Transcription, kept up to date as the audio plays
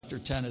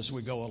chapter 10 as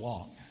we go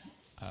along.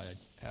 I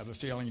have a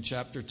feeling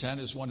chapter 10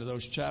 is one of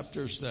those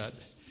chapters that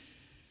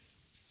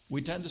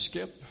we tend to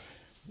skip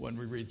when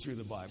we read through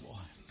the Bible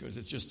because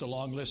it's just a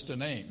long list of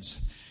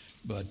names.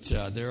 But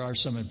there are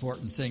some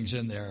important things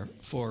in there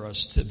for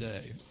us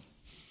today.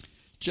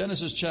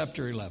 Genesis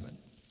chapter 11.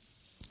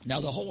 Now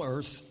the whole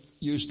earth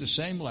used the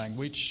same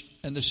language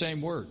and the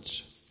same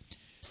words.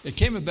 It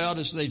came about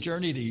as they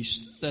journeyed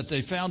east that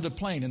they found a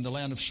plain in the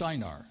land of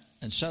Shinar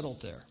and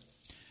settled there.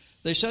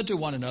 They said to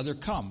one another,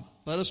 "Come,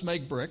 let us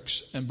make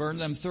bricks and burn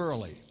them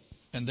thoroughly."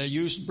 And they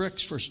used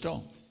bricks for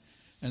stone,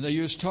 and they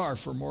used tar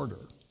for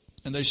mortar.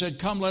 And they said,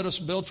 "Come, let us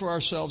build for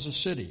ourselves a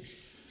city,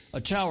 a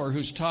tower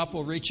whose top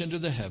will reach into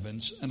the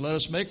heavens, and let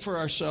us make for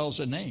ourselves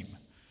a name,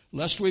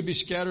 lest we be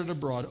scattered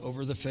abroad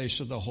over the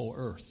face of the whole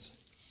earth."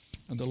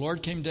 And the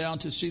Lord came down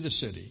to see the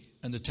city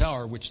and the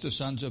tower which the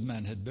sons of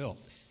men had built.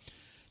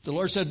 The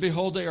Lord said,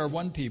 "Behold, they are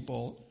one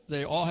people.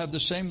 They all have the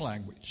same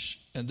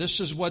language." And this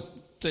is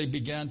what they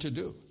began to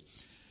do.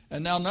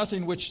 And now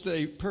nothing which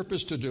they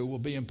purpose to do will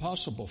be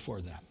impossible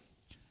for them.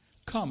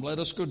 "Come, let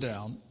us go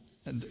down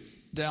and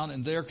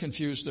there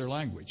confuse their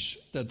language,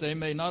 that they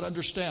may not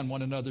understand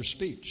one another's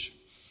speech."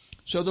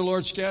 So the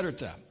Lord scattered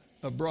them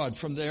abroad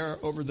from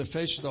there over the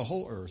face of the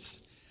whole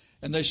earth,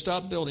 and they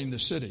stopped building the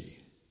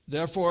city.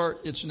 Therefore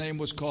its name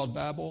was called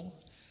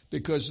Babel,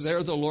 because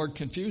there the Lord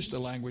confused the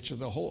language of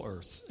the whole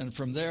earth. And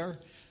from there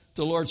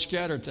the Lord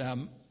scattered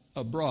them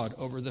abroad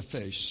over the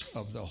face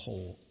of the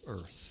whole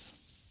earth.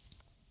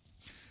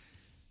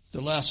 The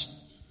last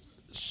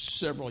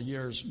several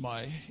years,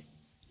 my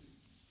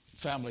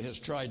family has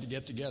tried to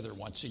get together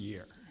once a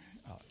year.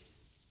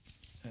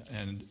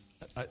 And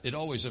it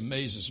always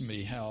amazes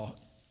me how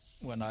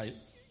when I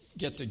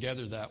get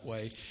together that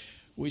way,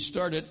 we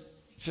started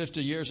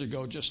 50 years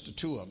ago, just the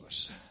two of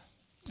us.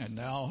 And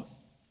now,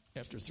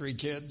 after 3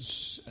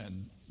 kids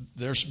and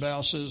their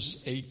spouses,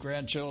 8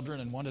 grandchildren,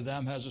 and one of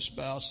them has a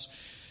spouse,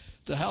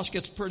 the house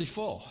gets pretty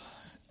full.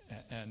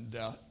 And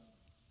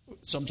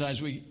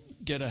sometimes we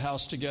get a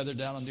house together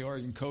down on the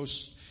Oregon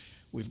coast.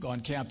 We've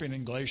gone camping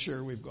in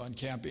Glacier. We've gone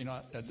camping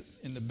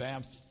in the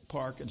Banff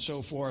Park and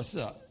so forth.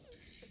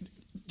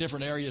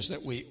 Different areas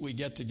that we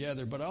get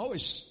together. But I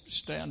always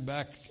stand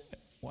back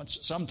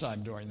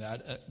sometime during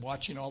that,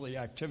 watching all the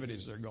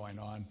activities that are going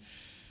on.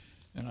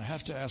 And I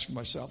have to ask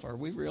myself, are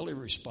we really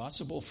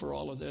responsible for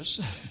all of this?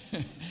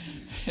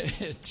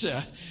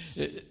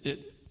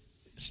 It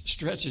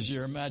stretches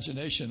your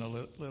imagination a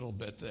little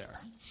bit there.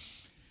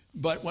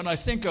 But when I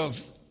think of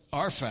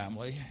our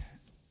family,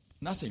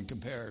 nothing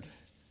compared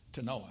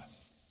to Noah.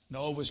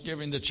 Noah was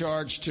given the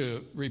charge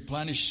to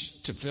replenish,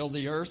 to fill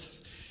the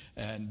earth,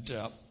 and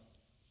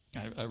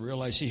I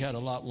realize he had a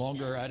lot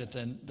longer at it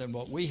than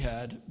what we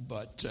had,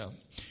 but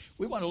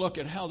we want to look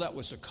at how that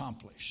was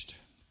accomplished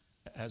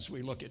as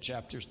we look at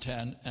chapters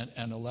 10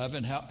 and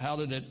 11. How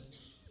did it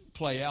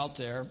play out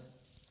there?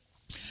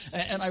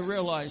 And I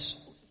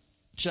realize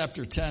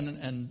chapter 10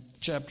 and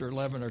chapter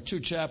 11 are 2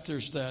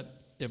 chapters that,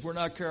 if we're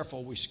not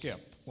careful, we skip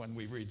when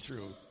we read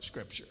through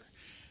Scripture.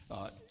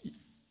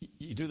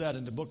 You do that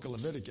in the book of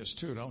Leviticus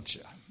too, don't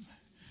you?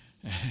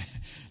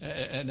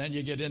 And then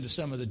you get into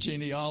some of the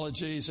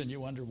genealogies and you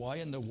wonder, why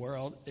in the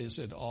world is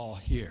it all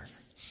here?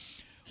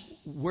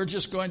 We're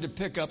just going to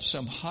pick up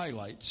some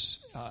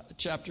highlights.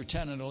 Chapter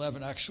 10 and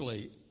 11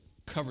 actually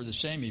cover the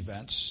same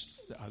events.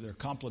 They're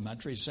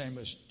complementary, same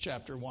as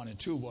chapter 1 and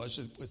 2 was,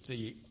 with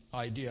the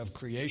idea of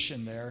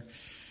creation there.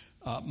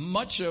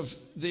 Much of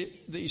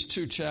these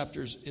 2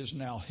 chapters is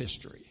now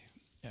history.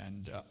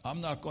 And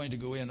I'm not going to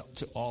go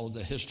into all of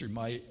the history.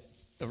 My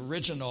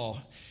original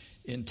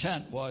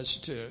intent was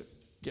to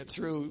get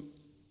through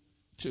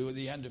to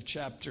the end of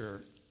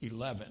chapter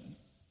 11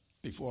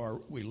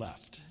 before we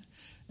left.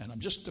 And I'm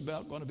just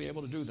about going to be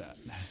able to do that.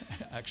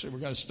 Actually, we're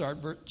going to start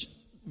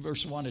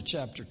verse 1 of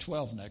chapter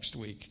 12 next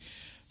week.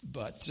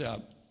 But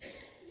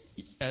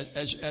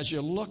as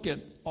you look at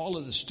all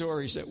of the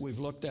stories that we've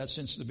looked at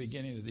since the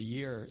beginning of the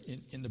year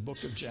in the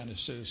book of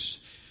Genesis,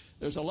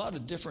 there's a lot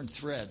of different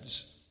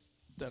threads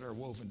that are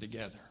woven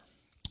together.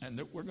 And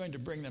that we're going to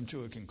bring them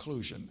to a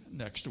conclusion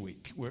next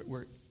week.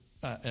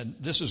 And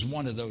this is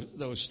one of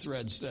those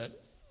threads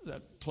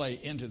that play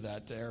into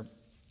that there.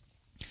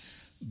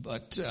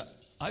 But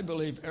I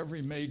believe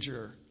every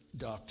major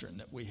doctrine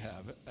that we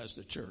have as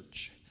the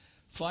church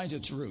finds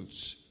its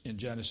roots in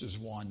Genesis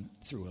 1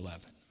 through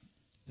 11.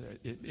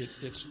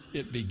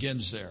 It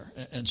begins there.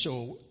 And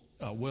so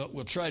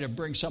we'll try to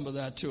bring some of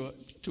that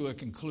to a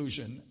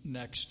conclusion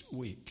next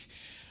week.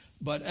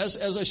 But as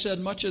I said,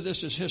 much of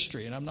this is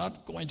history, and I'm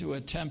not going to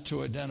attempt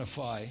to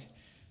identify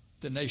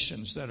the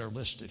nations that are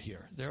listed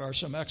here. There are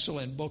some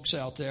excellent books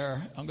out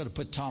there. I'm going to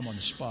put Tom on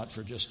the spot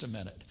for just a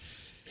minute.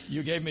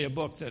 You gave me a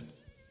book that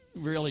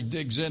really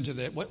digs into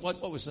that. What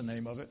was the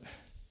name of it?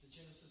 The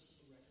Genesis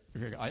of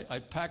the Record. I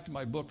packed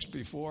my books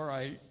before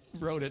I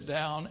wrote it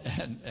down,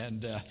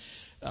 and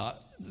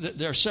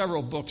there are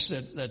several books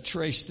that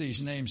trace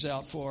these names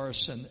out for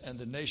us and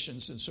the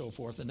nations and so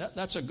forth. And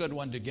that's a good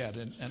one to get,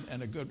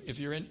 and a good if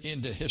you're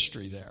into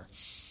history there.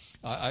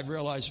 I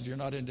realize if you're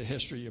not into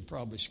history, you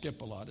probably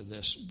skip a lot of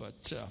this,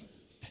 but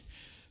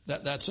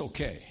that's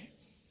okay.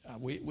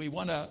 We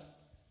want to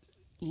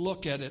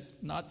look at it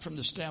not from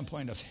the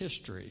standpoint of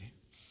history,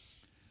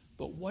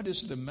 but what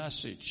is the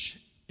message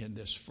in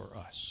this for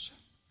us?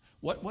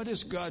 What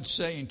is God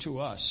saying to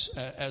us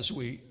as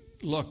we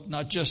look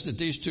not just at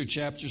these 2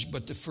 chapters,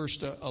 but the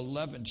first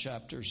 11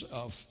 chapters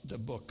of the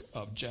book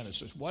of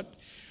Genesis? What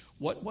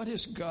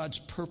is God's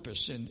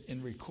purpose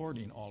in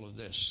recording all of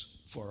this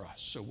for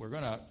us? So we're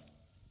going to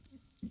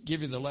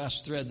give you the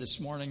last thread this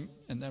morning,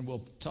 and then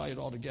we'll tie it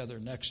all together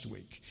next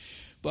week.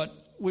 But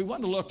we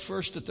want to look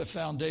first at the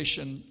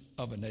foundation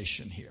of a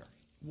nation here.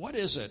 What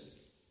is it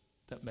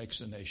that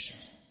makes a nation?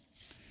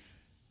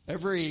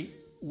 Every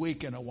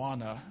week in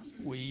Awana,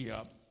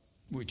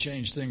 we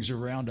change things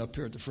around up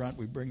here at the front.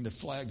 We bring the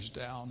flags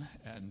down,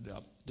 and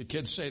the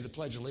kids say the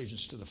Pledge of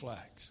Allegiance to the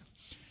flags.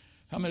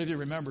 How many of you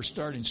remember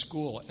starting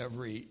school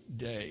every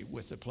day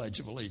with the Pledge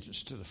of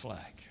Allegiance to the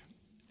flag?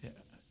 Yeah.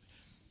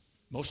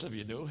 Most of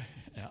you do.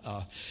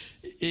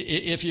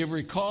 If you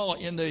recall,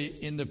 in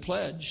the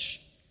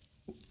pledge,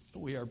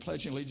 we are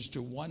pledging allegiance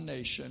to one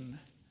nation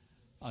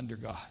under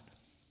God.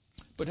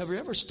 But have you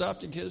ever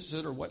stopped and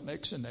considered what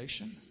makes a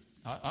nation?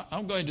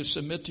 I'm going to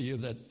submit to you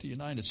that the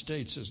United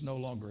States is no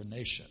longer a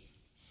nation.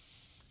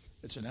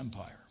 It's an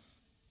empire.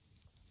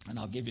 And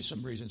I'll give you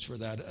some reasons for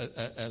that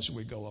as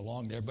we go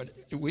along there. But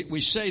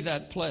we say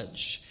that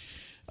pledge.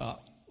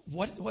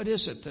 What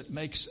is it that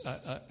makes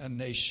a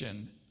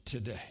nation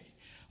today?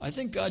 I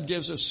think God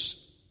gives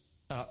us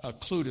a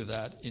clue to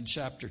that in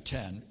chapter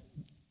 10.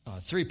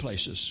 3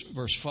 places,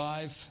 verse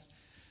 5,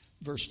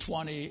 verse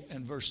 20,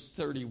 and verse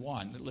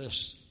 31. It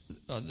lists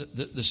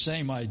the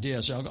same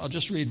ideas. I'll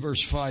just read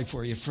verse 5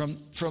 for you.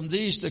 From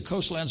these, the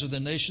coastlands of the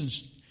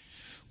nations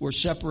were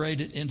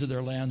separated into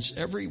their lands,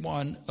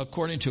 everyone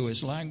according to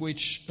his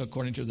language,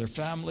 according to their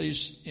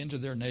families, into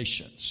their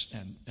nations.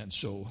 And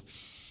so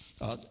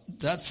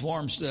that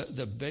forms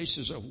the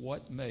basis of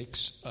what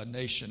makes a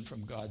nation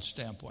from God's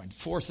standpoint.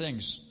 4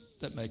 things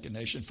that make a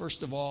nation.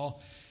 First of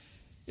all,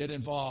 it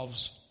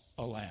involves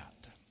a land,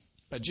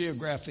 a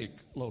geographic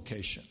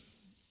location.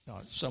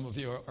 Some of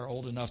you are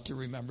old enough to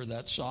remember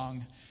that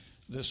song,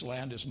 "This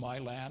Land is My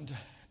Land."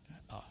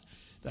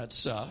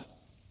 That's an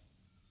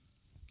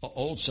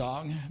old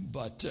song,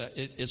 but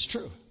it's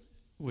true.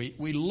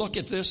 We look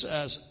at this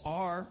as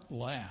our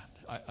land.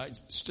 I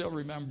still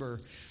remember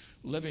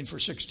living for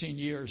 16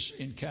 years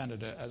in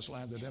Canada as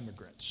landed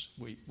immigrants.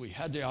 We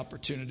had the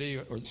opportunity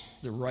or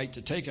the right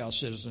to take our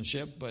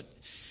citizenship, but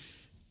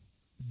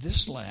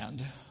this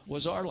land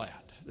was our land.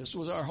 This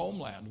was our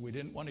homeland. We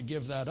didn't want to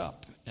give that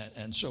up.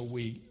 And so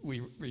we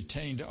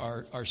retained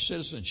our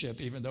citizenship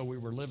even though we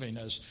were living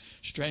as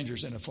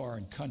strangers in a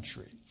foreign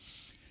country.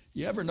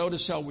 You ever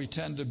notice how we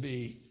tend to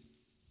be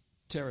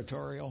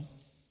territorial?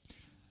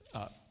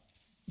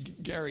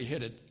 Gary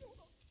hit it,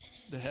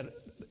 the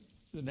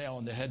nail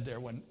on the head there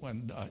when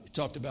he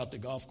talked about the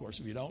golf course.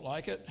 If you don't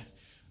like it,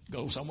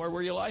 go somewhere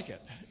where you like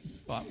it.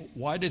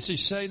 Why does he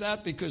say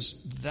that?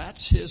 Because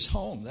that's his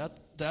home.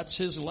 That's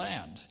his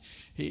land.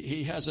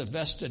 He has a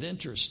vested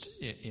interest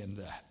in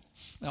that.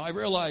 Now, I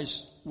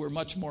realize we're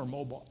much more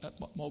mobile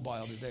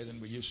today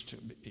than we used to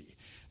be.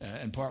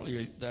 And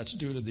partly that's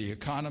due to the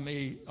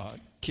economy.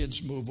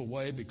 Kids move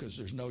away because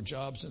there's no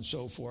jobs and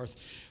so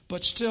forth.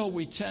 But still,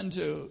 we tend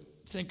to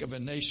think of a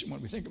nation.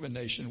 When we think of a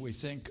nation, we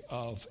think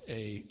of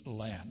a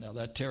land. Now,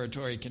 that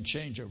territory can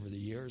change over the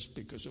years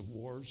because of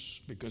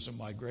wars, because of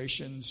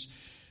migrations,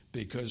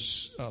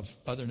 because of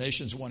other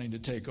nations wanting to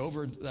take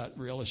over that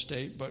real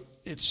estate, but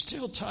it's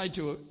still tied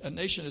to a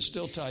nation is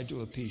still tied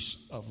to a piece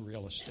of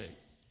real estate.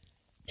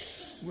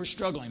 We're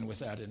struggling with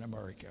that in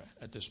America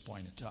at this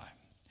point in time.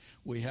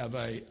 We have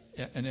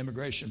an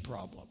immigration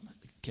problem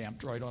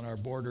camped right on our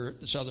border,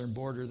 the southern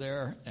border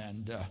there,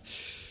 and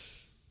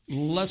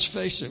let's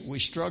face it, we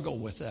struggle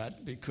with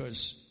that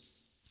because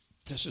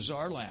this is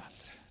our land.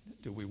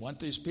 Do we want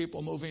these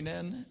people moving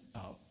in?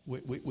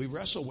 We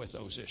wrestle with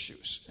those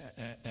issues,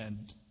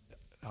 and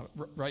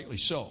rightly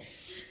so.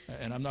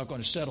 And I'm not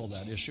going to settle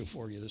that issue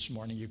for you this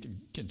morning. You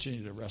can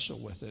continue to wrestle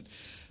with it.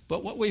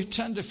 But what we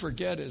tend to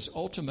forget is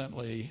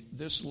ultimately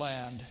this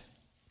land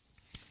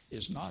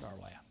is not our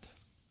land.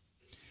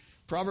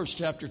 Proverbs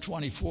chapter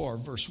 24,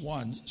 verse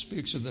 1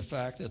 speaks of the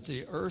fact that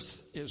the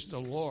earth is the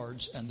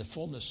Lord's and the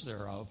fullness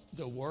thereof,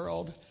 the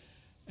world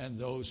and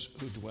those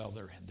who dwell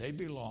therein. They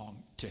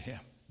belong to him.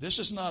 This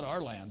is not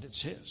our land,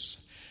 it's his.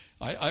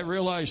 I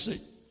realize that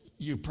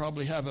you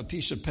probably have a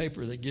piece of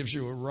paper that gives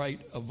you a right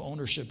of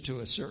ownership to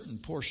a certain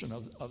portion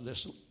of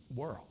this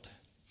world.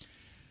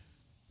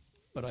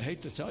 But I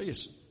hate to tell you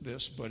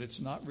this, but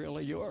it's not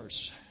really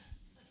yours.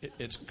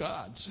 It's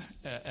God's.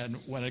 And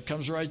when it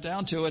comes right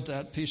down to it,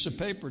 that piece of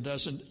paper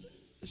doesn't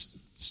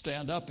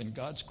stand up in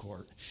God's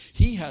court.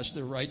 He has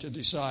the right to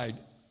decide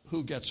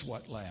who gets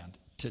what land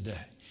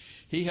today.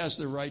 He has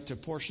the right to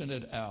portion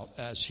it out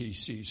as he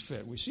sees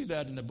fit. We see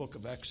that in the book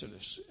of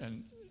Exodus.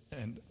 And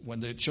when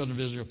the children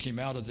of Israel came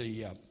out of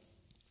the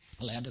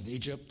land of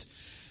Egypt,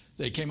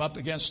 they came up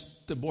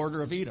against the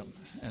border of Edom.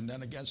 and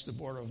then against the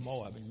border of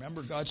Moab. And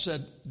remember, God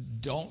said,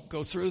 don't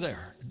go through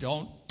there.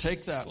 Don't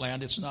take that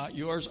land. It's not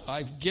yours.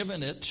 I've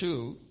given it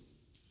to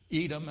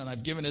Edom, and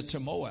I've given it to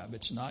Moab.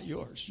 It's not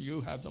yours.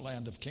 You have the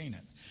land of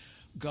Canaan.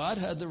 God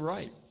had the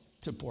right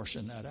to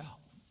portion that out.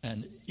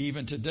 And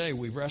even today,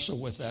 we wrestle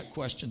with that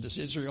question. Does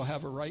Israel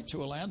have a right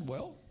to a land?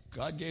 Well,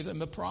 God gave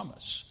them a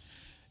promise.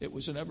 It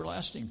was an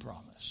everlasting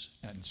promise.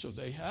 And so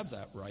they have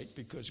that right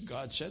because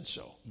God said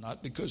so.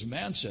 Not because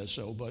man says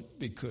so, but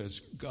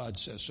because God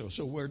says so.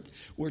 So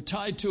we're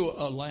tied to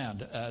a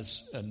land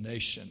as a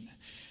nation.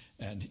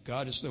 And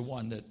God is the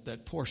one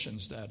that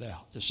portions that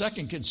out. The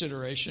second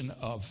consideration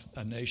of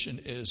a nation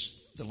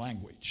is the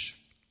language.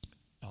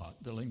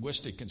 The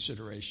linguistic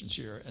considerations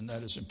here, and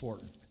that is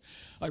important.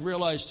 I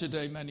realize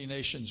today many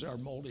nations are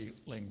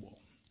multilingual.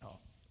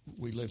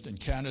 We lived in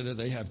Canada.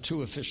 They have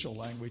 2 official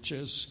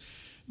languages.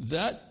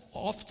 That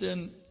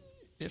often,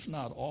 if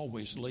not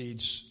always,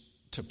 leads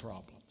to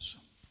problems.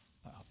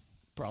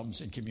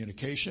 Problems in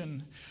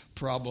communication,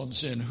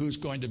 problems in who's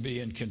going to be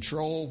in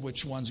control,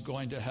 which one's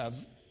going to have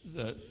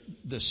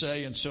the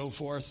say, and so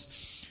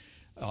forth.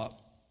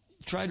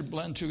 Try to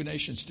blend 2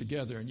 nations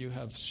together, and you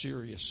have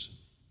serious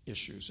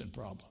issues and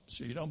problems.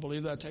 So you don't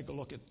believe that? Take a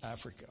look at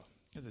Africa.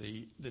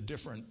 The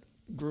different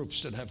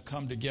groups that have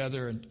come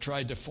together and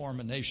tried to form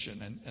a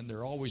nation, and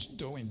they're always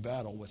doing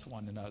battle with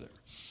one another.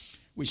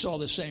 We saw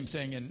the same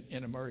thing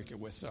in America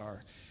with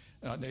our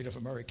Native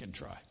American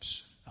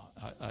tribes.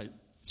 I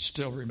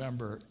still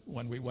remember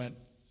when we went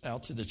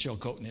out to the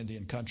Chilcotin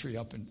Indian country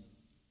up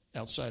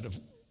outside of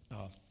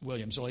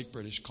Williams Lake,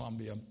 British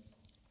Columbia.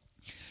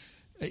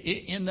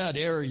 In that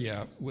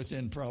area,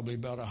 within probably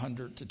about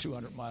 100 to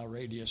 200 mile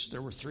radius,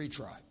 there were 3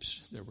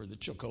 tribes. There were the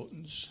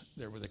Chilcotins,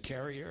 there were the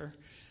Carrier,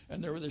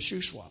 and there were the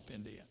Shuswap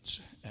Indians.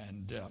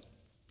 And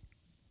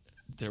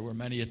there were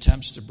many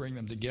attempts to bring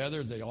them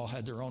together. They all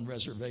had their own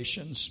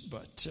reservations.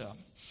 But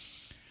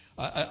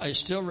I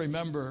still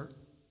remember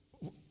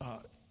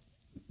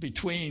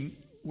between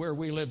where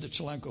we lived at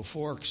Chilenko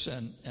Forks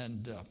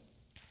and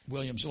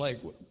Williams Lake,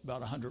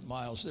 about 100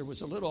 miles, there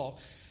was a little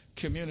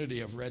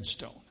community of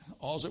Redstone.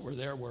 All that were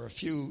there were a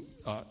few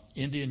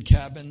Indian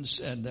cabins,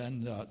 and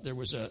then there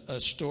was a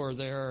store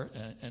there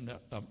and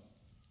a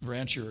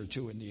rancher or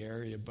 2 in the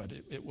area, but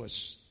it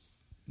was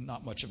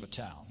not much of a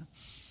town.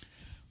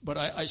 But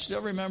I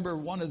still remember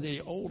one of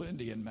the old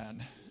Indian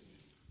men,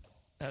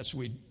 as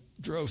we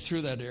drove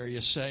through that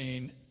area,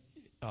 saying,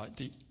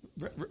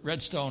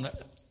 Redstone,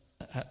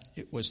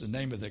 it was the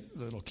name of the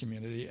little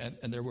community,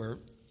 and there were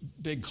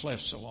big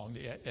cliffs along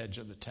the edge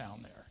of the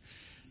town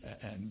there.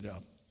 And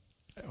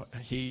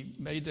he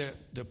made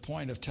the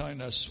point of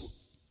telling us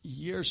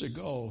years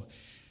ago,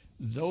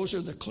 those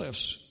are the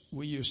cliffs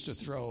we used to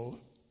throw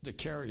the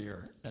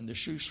Carrier and the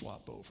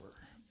Shuswap over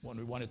when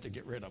we wanted to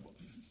get rid of them.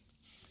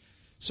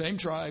 Same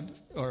tribe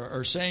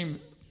or same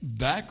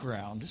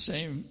background,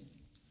 same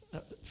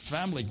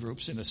family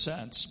groups in a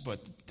sense, but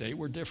they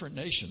were different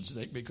nations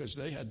because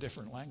they had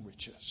different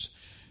languages.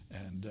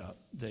 And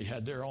they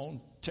had their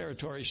own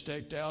territory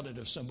staked out, and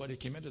if somebody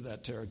came into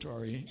that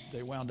territory,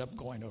 they wound up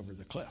going over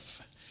the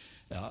cliff.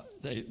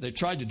 They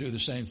tried to do the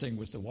same thing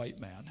with the white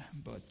man,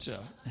 but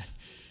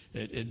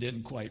it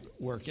didn't quite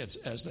work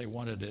as they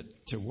wanted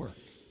it to work.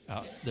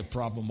 The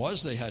problem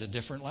was they had a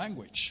different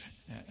language,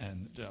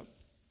 and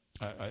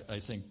I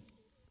think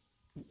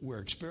we're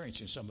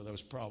experiencing some of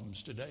those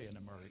problems today in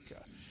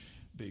America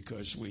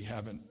because we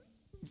haven't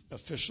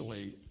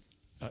officially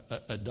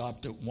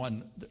adopted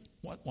one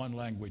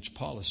language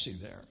policy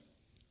there.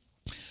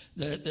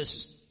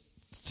 This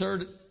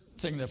third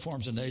thing that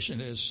forms a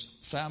nation is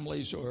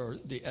families or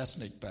the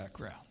ethnic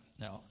background.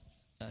 Now,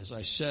 as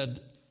I said,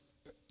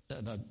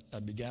 and I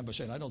began by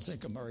saying, I don't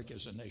think America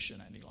is a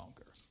nation any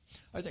longer.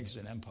 I think it's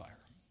an empire.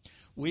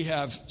 We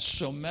have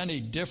so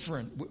many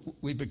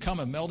we've become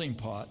a melting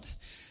pot,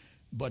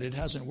 but it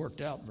hasn't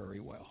worked out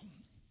very well.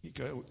 You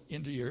go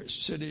into your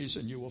cities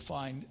and you will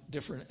find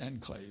different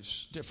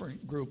enclaves,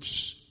 different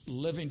groups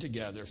living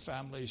together,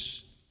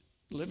 families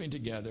living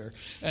together.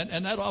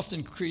 And that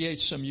often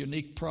creates some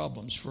unique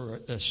problems for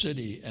a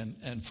city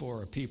and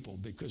for a people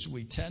because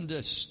we tend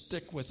to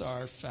stick with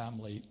our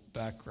family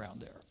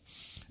background there.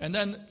 And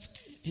then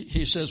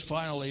he says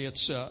finally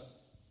it's,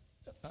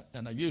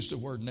 and I use the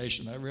word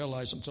nation. I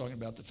realize I'm talking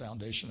about the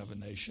foundation of a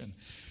nation.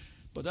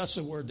 But that's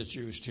the word that's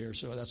used here,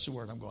 so that's the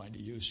word I'm going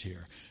to use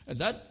here. And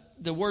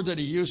the word that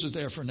he uses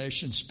there for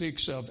nation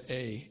speaks of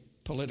a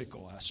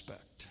political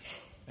aspect.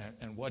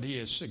 And what he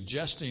is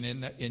suggesting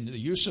in the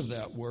use of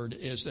that word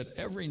is that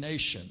every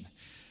nation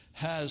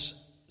has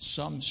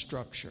some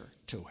structure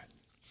to it.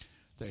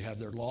 They have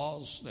their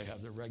laws, they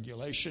have their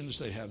regulations,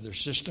 they have their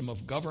system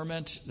of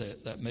government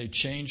that may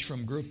change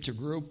from group to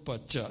group,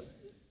 but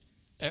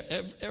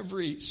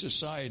every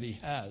society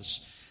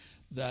has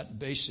that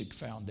basic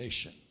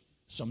foundation.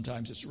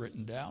 Sometimes it's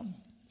written down,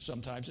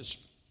 sometimes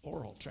it's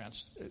oral,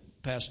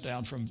 passed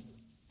down from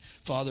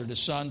father to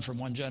son, from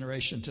one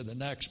generation to the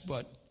next,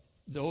 but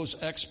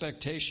those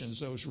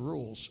expectations, those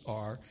rules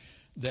are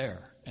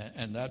there,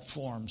 and that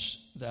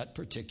forms that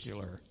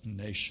particular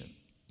nation.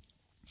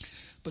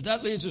 But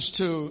that leads us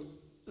to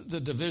the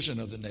division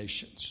of the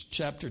nations.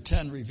 Chapter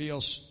 10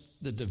 reveals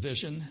the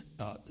division,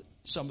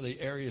 some of the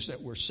areas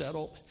that were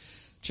settled.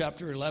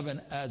 Chapter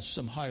 11 adds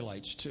some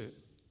highlights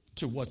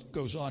to what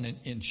goes on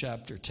in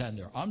chapter 10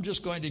 there. I'm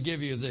just going to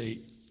give you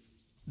the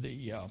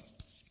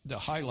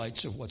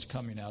highlights of what's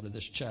coming out of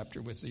this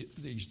chapter with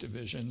these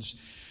divisions.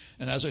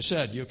 And as I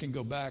said, you can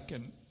go back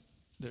and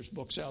there's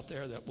books out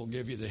there that will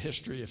give you the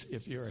history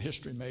if you're a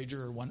history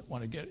major or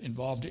want to get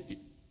involved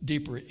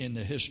deeper in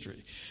the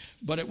history.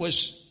 But it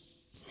was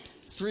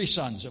 3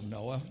 sons of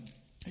Noah.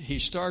 He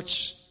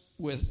starts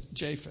with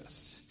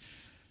Japheth.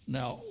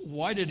 Now,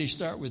 why did he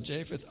start with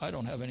Japheth? I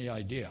don't have any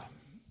idea.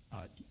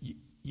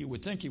 You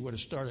would think he would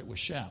have started with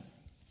Shem.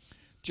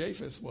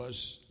 Japheth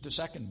was the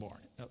second born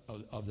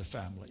of the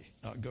family.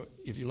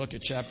 If you look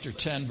at chapter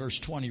 10, verse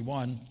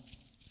 21,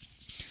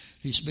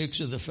 he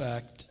speaks of the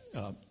fact,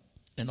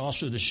 and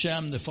also to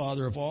Shem, the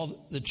father of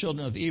all the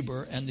children of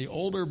Eber, and the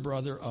older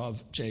brother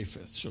of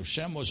Japheth. So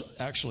Shem was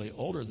actually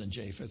older than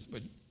Japheth,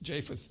 but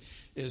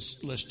Japheth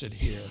is listed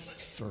here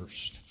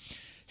first.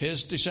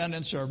 His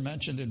descendants are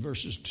mentioned in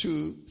verses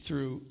 2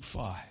 through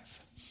 5.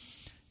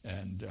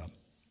 And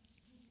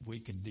we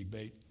can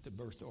debate the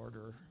birth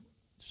order,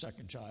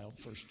 second child,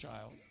 first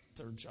child,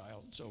 third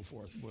child, and so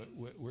forth.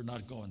 We're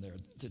not going there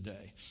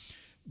today.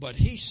 But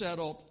he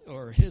settled,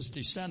 or his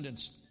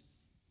descendants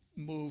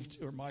moved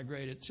or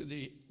migrated to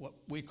what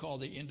we call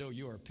the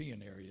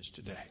Indo-European areas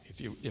today.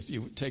 If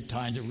you take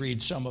time to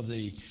read some of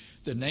the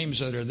names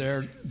that are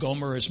there,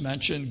 Gomer is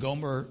mentioned.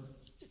 Gomer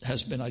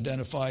has been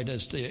identified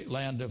as the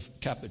land of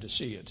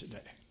Cappadocia today.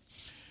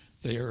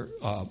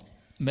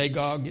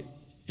 Magog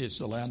is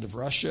the land of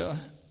Russia.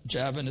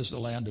 Javan is the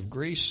land of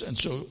Greece. And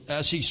so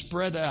as he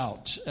spread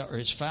out, or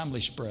his family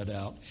spread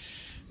out,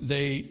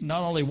 they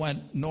not only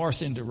went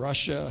north into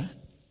Russia,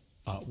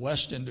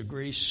 west into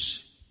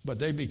Greece, but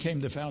they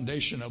became the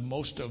foundation of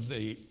most of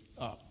the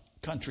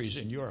countries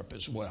in Europe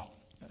as well.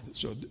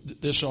 So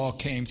this all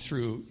came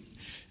through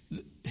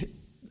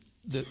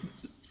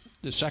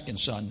the second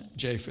son,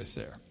 Japheth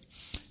there.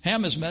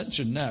 Ham is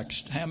mentioned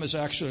next. Ham is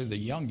actually the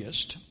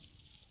youngest.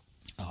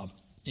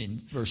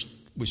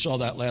 We saw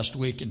that last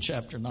week in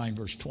chapter 9,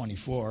 verse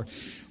 24,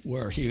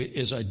 where he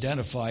is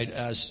identified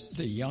as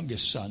the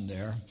youngest son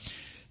there.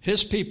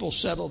 His people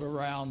settled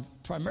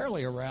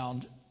primarily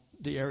around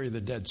the area of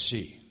the Dead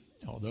Sea,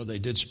 although they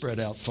did spread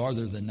out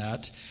farther than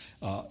that.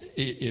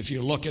 If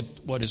you look at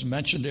what is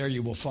mentioned there,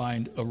 you will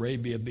find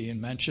Arabia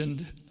being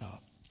mentioned.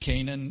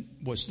 Canaan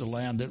was the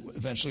land that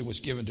eventually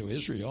was given to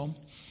Israel.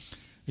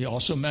 He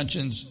also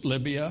mentions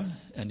Libya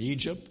and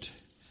Egypt.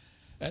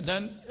 And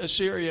then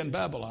Assyria and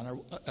Babylon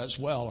as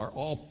well are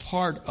all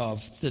part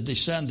of the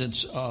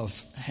descendants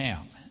of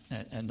Ham.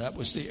 And that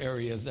was the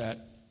area that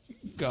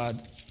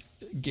God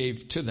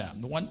gave to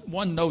them.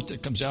 One note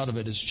that comes out of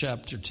it is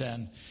chapter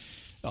 10,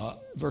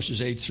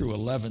 verses 8 through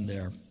 11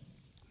 there.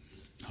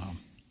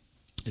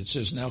 It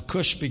says, "Now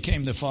Cush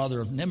became the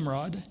father of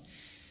Nimrod.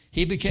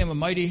 He became a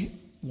mighty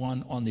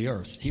one on the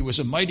earth. He was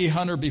a mighty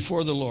hunter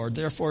before the Lord.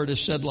 Therefore it is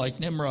said, like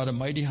Nimrod, a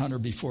mighty hunter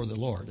before the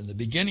Lord. And the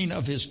beginning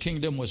of his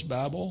kingdom was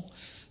Babel,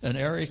 and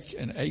Erech,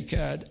 and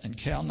Akkad, and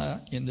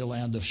Calneh in the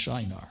land of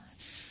Shinar.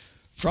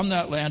 From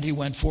that land he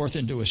went forth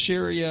into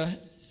Assyria,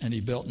 and he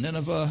built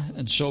Nineveh,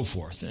 and so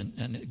forth."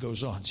 And it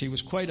goes on. So he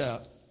was quite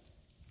a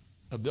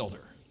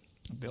builder.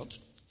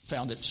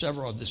 Founded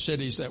several of the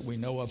cities that we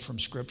know of from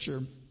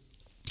Scripture.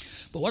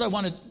 But what I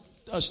wanted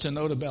us to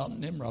note about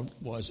Nimrod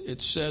was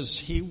it says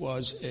he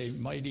was a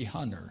mighty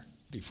hunter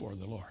before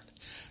the Lord.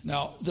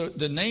 Now,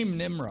 the name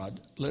Nimrod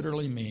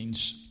literally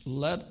means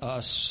let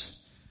us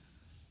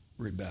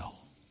rebel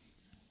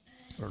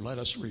or let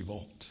us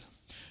revolt.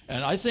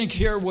 And I think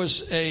here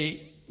was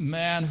a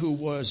man who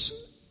was,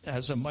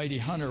 as a mighty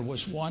hunter,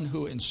 was one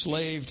who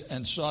enslaved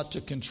and sought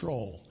to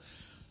control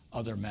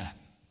other men.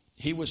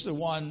 He was the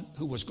one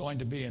who was going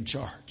to be in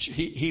charge.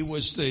 He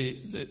was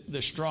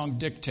the strong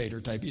dictator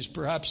type. He's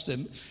perhaps the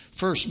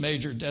first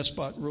major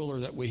despot ruler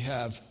that we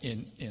have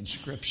in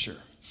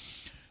Scripture.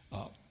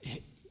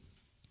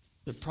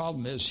 The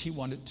problem is he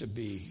wanted to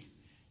be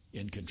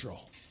in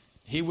control.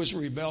 He was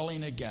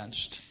rebelling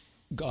against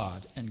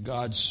God and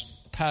God's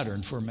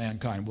pattern for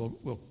mankind.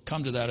 We'll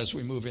come to that as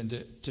we move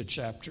into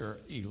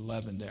chapter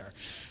 11 there.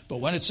 But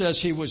when it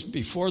says he was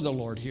before the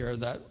Lord here,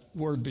 that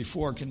word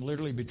before can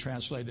literally be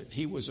translated,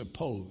 he was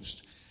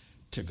opposed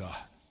to God.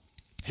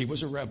 He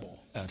was a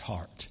rebel at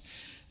heart.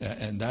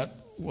 And that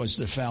was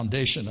the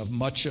foundation of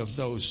much of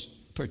those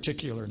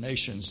particular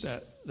nations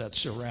that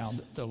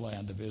surround the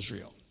land of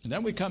Israel. And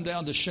then we come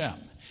down to Shem.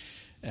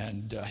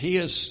 And he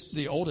is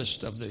the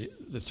oldest of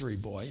the three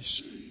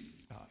boys.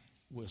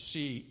 We'll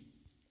see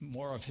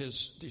more of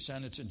his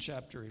descendants in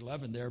chapter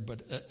 11 there.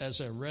 But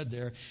as I read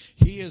there,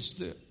 he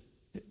is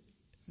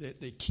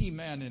the key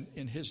man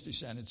in his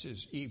descendants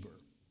is Eber.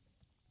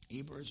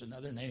 Eber is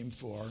another name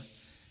for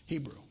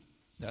Hebrew.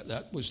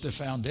 That was the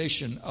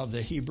foundation of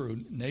the Hebrew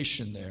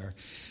nation there.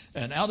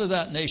 And out of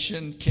that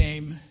nation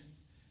came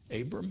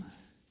Abram,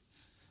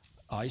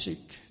 Isaac,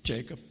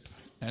 Jacob,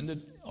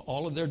 and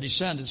all of their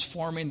descendants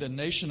forming the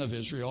nation of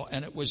Israel.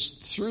 And it was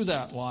through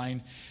that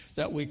line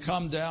that we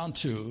come down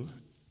to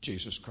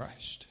Jesus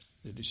Christ,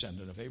 the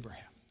descendant of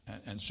Abraham.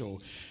 And so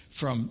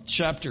from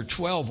chapter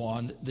 12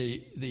 on,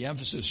 the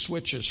emphasis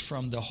switches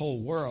from the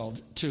whole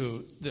world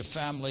to the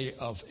family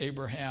of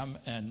Abraham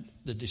and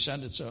the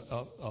descendants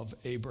of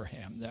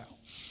Abraham now.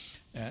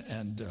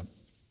 And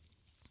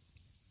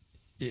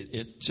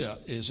it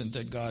isn't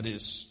that God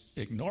is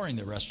ignoring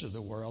the rest of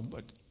the world,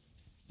 but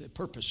the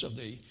purpose of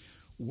the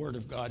Word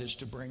of God is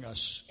to bring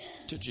us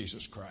to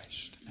Jesus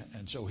Christ.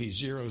 And so he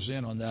zeroes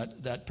in on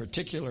that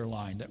particular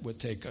line that would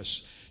take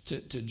us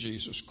to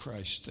Jesus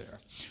Christ there.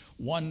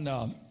 One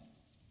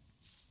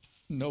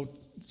note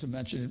to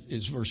mention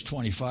is verse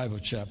 25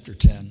 of chapter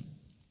 10,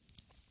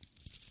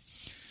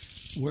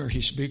 where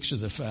he speaks of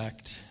the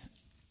fact,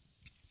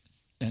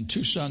 and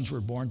 2 sons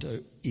were born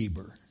to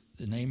Eber.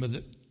 The name of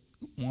the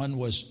one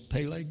was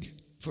Peleg,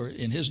 for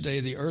in his day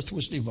the earth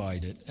was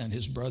divided, and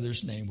his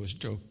brother's name was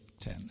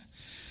Joktan.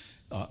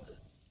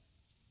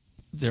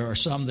 There are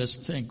some that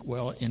think,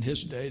 well, in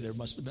his day there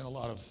must have been a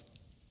lot of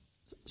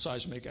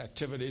seismic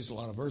activities, a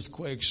lot of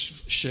earthquakes,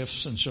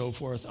 shifts, and so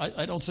forth.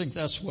 I don't think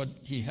that's what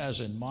he has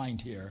in mind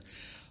here.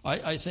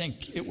 I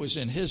think it was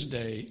in his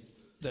day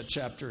that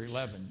chapter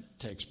 11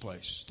 takes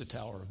place, the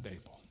Tower of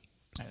Babel.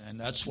 And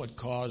that's what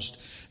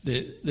caused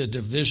the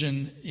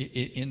division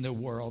in the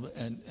world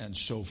and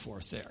so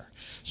forth there.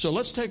 So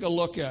let's take a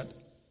look at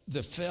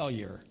the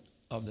failure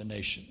of the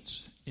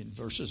nations in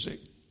verses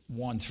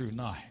 1 through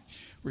 9.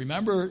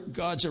 Remember,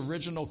 God's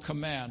original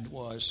command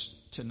was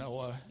to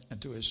Noah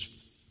and to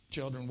his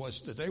children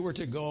was that they were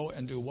to go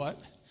and do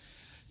what?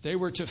 They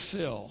were to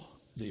fill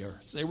the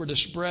earth. They were to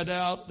spread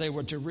out. They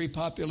were to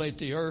repopulate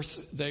the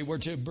earth. They were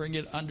to bring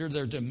it under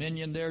their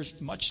dominion there,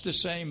 much the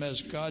same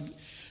as God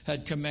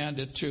had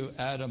commanded to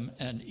Adam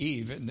and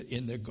Eve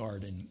in the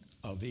Garden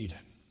of Eden.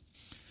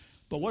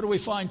 But what do we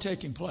find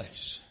taking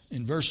place?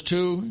 In verse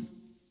 2,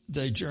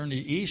 they journey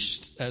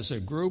east as a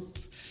group.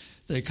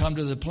 They come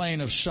to the plain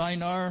of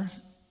Shinar.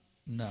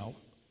 Now,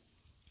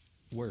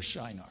 where's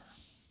Shinar?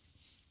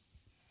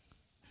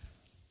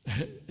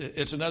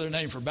 It's another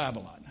name for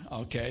Babylon,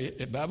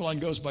 okay? Babylon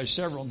goes by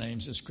several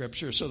names in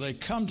Scripture. So they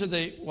come to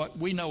what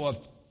we know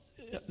of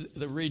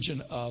the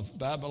region of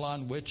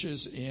Babylon, which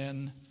is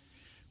in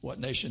what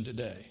nation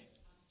today?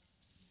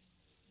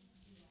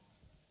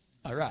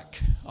 Iraq,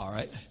 all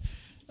right.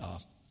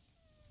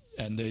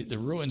 And the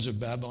ruins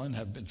of Babylon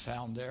have been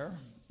found there.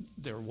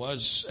 There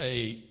was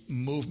a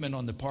movement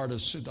on the part of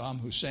Saddam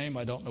Hussein.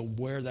 I don't know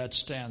where that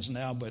stands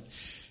now, but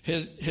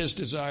his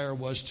desire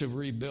was to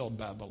rebuild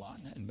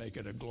Babylon and make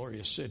it a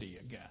glorious city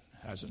again.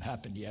 Hasn't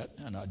happened yet,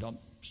 and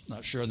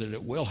not sure that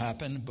it will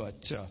happen,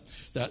 but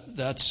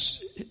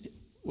that's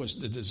was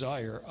the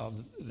desire of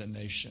the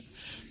nation.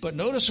 But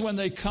notice when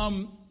they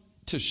come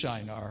to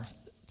Shinar,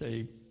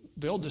 they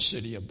build the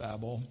city of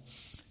Babel.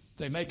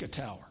 They make a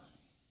tower,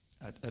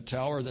 a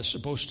tower that's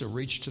supposed to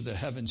reach to the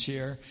heavens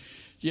here.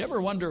 Do you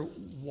ever wonder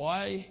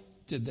why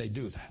did they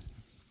do that?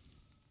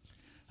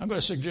 I'm going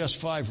to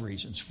suggest 5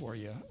 reasons for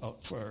you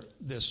for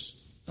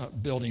this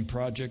building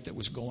project that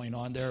was going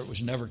on there. It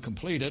was never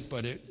completed,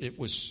 but it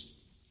was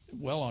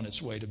well on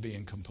its way to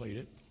being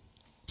completed.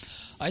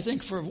 I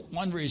think for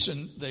one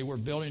reason, they were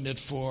building it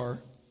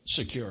for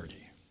security.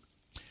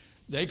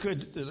 They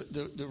could,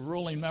 the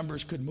ruling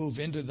members could move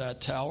into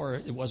that tower.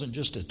 It wasn't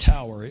just a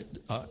tower.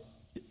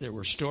 There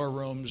were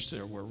storerooms.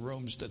 There were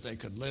rooms that they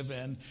could live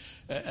in.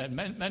 And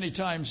many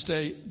times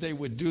they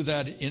would do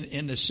that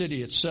in the city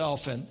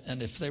itself.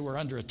 And if they were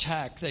under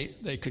attack,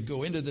 they could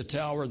go into the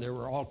tower. There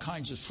were all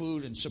kinds of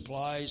food and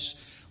supplies,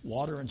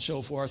 water and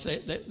so forth.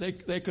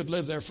 They could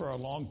live there for a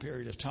long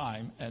period of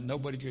time, and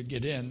nobody could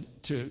get in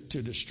to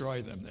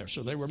destroy them there.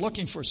 So they were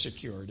looking for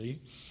security.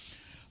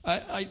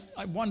 I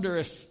wonder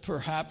if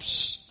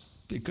perhaps,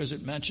 because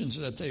it mentions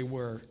that they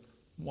were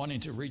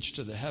wanting to reach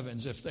to the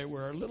heavens, if they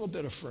were a little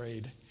bit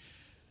afraid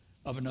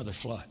of another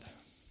flood.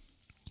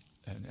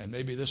 And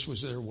maybe this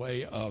was their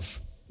way of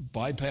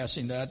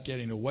bypassing that,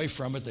 getting away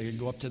from it. They could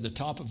go up to the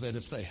top of it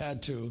if they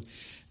had to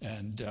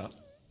and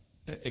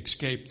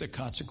escape the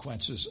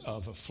consequences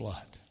of a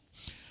flood.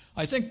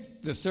 I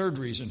think the third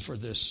reason for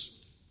this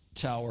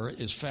tower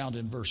is found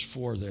in verse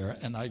 4 there,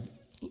 and I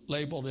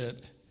labeled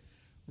it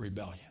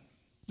rebellion.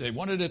 They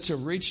wanted it to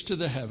reach to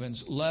the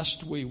heavens,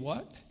 lest we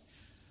what?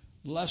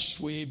 Lest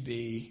we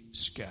be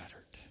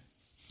scattered.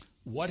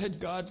 What had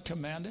God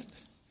commanded?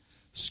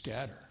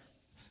 Scatter.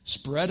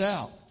 Spread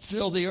out.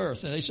 Fill the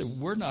earth. And they said,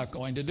 we're not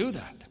going to do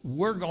that.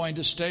 We're going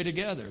to stay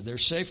together.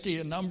 There's safety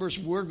in numbers.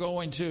 We're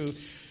going to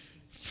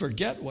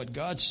forget what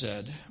God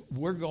said.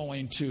 We're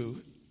going to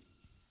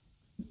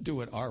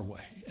do it our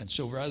way. And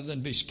so rather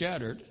than be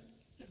scattered,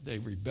 they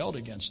rebelled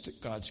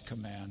against God's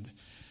command.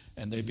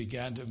 And they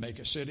began to make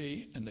a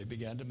city, and they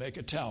began to make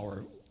a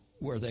tower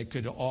where they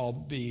could all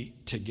be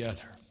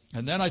together.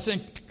 And then I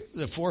think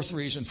the fourth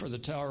reason for the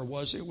tower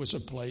was it was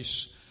a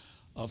place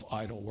of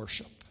idol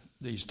worship.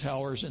 These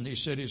towers in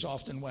these cities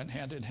often went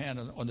hand in hand.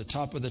 On the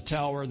top of the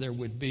tower, there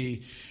would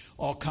be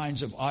all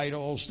kinds of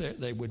idols.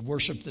 They would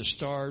worship the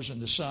stars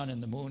and the sun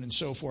and the moon and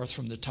so forth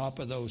from the top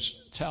of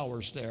those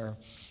towers there.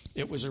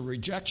 It was a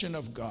rejection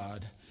of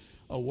God,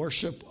 a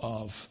worship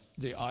of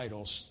the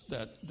idols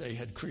that they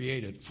had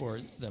created for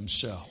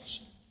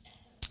themselves.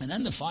 And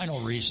then the final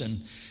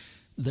reason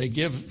they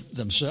give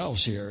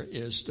themselves here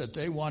is that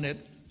they wanted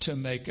to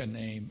make a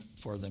name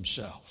for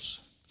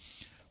themselves.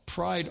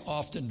 Pride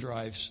often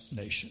drives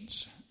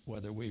nations,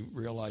 whether we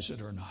realize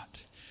it or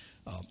not.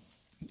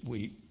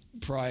 We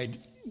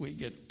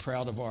get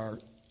proud of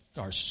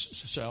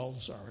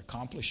ourselves, our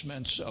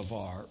accomplishments, of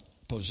our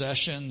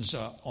possessions,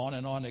 on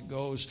and on it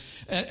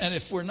goes. And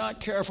if we're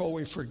not careful,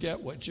 we forget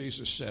what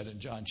Jesus said in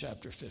John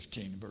chapter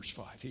 15, verse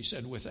 5. He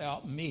said,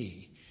 without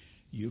me,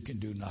 you can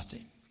do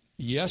nothing.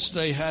 Yes,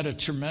 they had a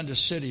tremendous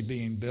city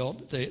being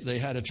built. They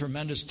had a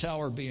tremendous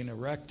tower being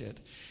erected.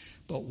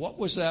 But what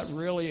was that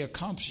really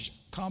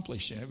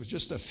accomplishing? It was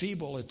just a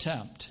feeble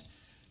attempt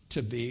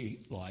to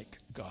be like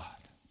God.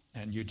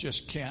 And you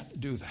just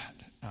can't do that.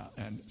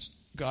 And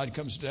God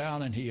comes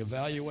down and he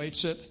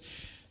evaluates it.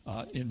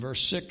 In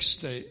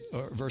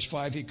verse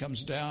 5, he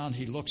comes down,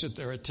 he looks at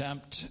their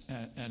attempt,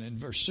 and in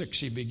verse 6,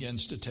 he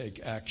begins to take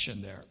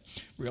action there.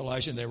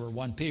 Realizing they were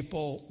one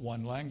people,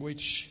 one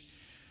language.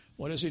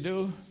 What does he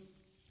do?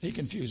 He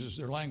confuses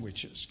their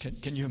languages.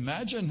 Can you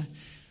imagine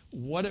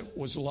what it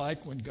was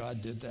like when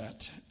God did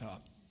that?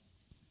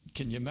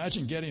 Can you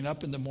imagine getting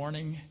up in the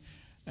morning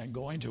and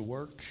going to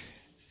work,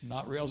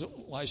 not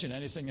realizing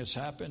anything has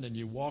happened, and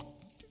you walk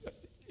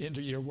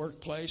into your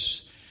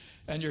workplace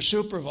and your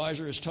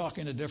supervisor is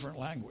talking a different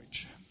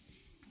language?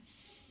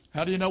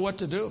 How do you know what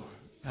to do?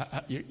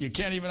 You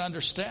can't even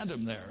understand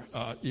them there.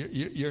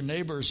 Your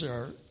neighbors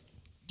are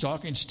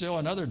talking still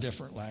another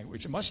different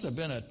language. It must have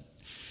been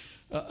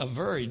a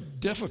very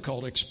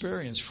difficult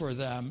experience for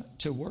them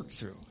to work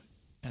through.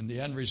 And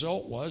the end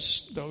result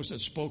was those that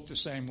spoke the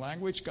same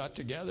language got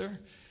together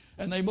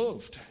and they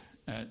moved.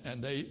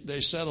 And they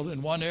settled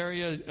in one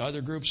area,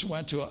 other groups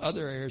went to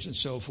other areas and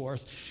so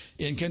forth.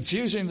 In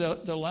confusing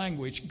the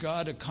language,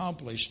 God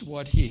accomplished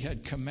what he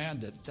had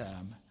commanded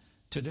them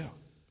to do.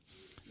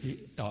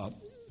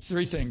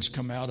 Three things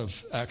come out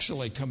of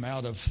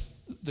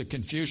the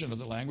confusion of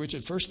the language.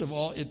 And first of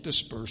all, it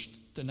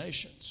dispersed the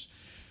nations.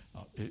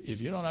 If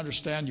you don't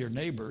understand your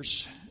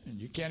neighbors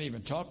and you can't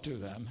even talk to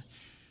them,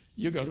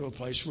 you go to a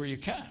place where you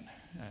can.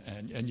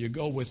 And you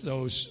go with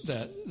those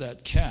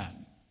that can.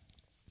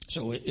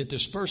 So it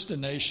dispersed the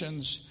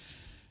nations.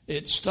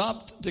 It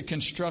stopped the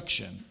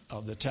construction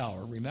of the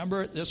tower.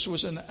 Remember, this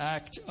was an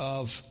act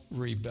of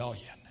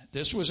rebellion.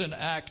 This was an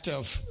act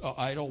of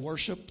idol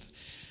worship.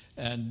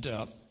 And,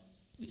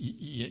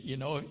 you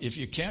know, if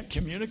you can't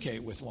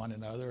communicate with one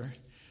another,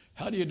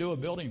 how do you do a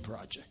building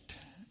project?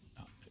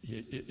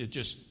 It's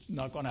just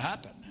not going to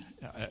happen.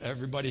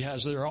 Everybody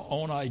has their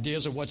own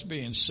ideas of what's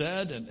being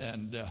said,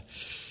 and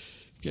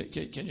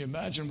can you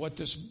imagine what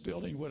this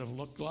building would have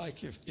looked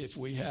like if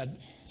we had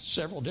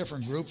several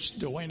different groups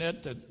doing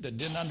it that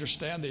didn't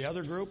understand the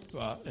other group?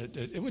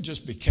 It would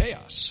just be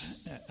chaos.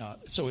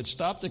 So it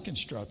stopped the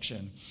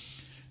construction.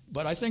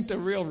 But I think the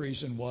real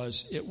reason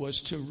was it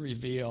was to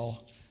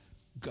reveal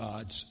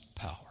God's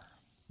power.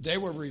 They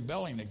were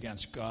rebelling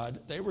against God.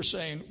 They were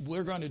saying,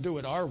 we're going to do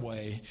it our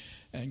way.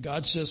 And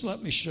God says,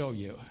 let me show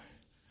you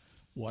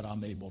what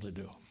I'm able to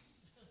do.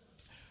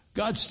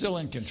 God's still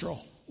in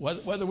control.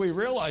 Whether we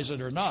realize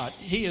it or not,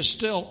 he is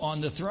still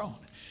on the throne.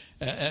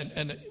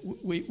 And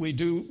we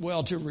do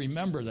well to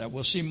remember that.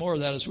 We'll see more of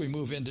that as we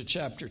move into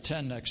chapter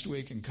 10 next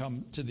week and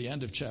come to the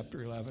end of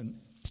chapter 11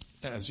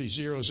 as he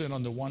zeroes in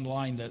on the one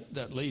line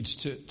that leads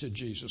to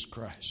Jesus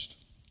Christ.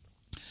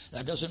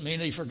 That doesn't mean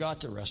he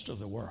forgot the rest of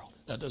the world.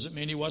 That doesn't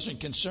mean he wasn't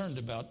concerned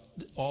about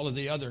all of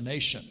the other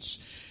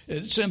nations.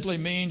 It simply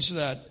means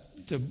that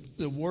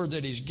the word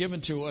that he's given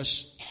to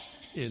us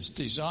is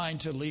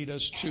designed to lead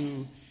us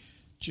to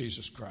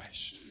Jesus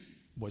Christ.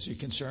 Was he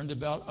concerned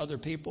about other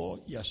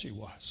people? Yes, he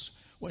was.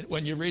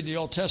 When you read the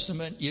Old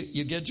Testament,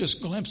 you get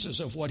just glimpses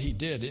of what he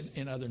did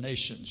in other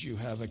nations. You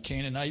have a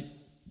Canaanite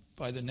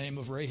by the name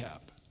of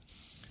Rahab,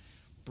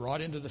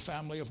 brought into the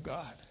family of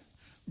God,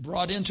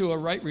 brought into a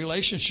right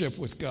relationship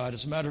with God.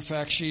 As a matter of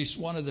fact, she's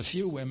one of the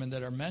few women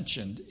that are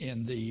mentioned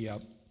in the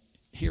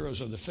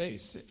heroes of the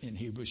faith in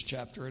Hebrews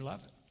chapter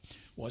 11.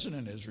 Wasn't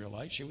an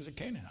Israelite, she was a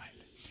Canaanite.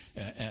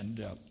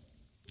 And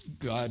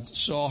God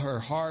saw her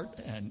heart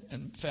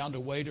and found a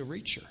way to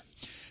reach her.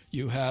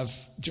 You have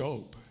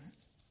Job.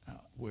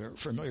 We're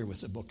familiar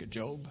with the book of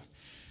Job.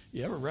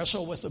 You ever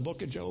wrestle with the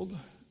book of Job?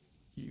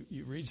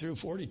 You read through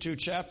 42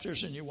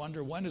 chapters and you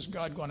wonder, when is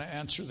God going to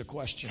answer the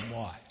question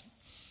why?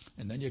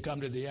 And then you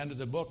come to the end of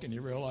the book and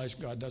you realize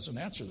God doesn't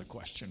answer the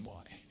question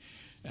why.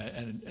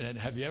 And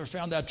have you ever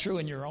found that true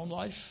in your own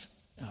life?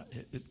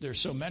 There's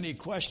so many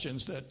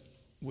questions that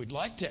we'd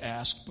like to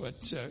ask,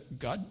 but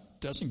God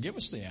doesn't give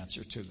us the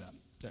answer to them.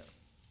 There.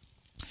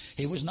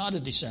 He was not a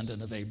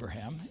descendant of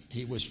Abraham.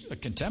 He was a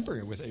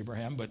contemporary with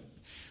Abraham, but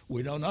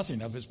we know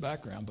nothing of his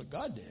background, but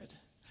God did.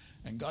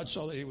 And God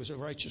saw that he was a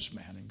righteous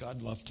man, and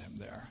God loved him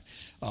there.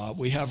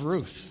 We have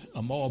Ruth,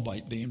 a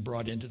Moabite, being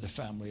brought into the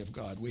family of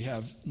God. We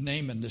have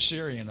Naaman the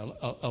Syrian,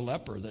 a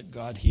leper that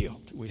God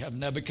healed. We have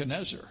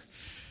Nebuchadnezzar.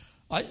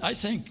 I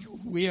think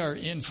we are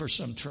in for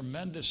some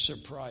tremendous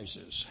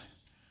surprises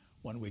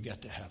when we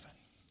get to heaven.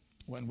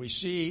 When we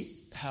see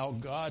how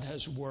God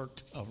has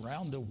worked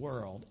around the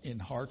world in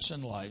hearts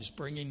and lives,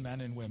 bringing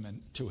men and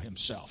women to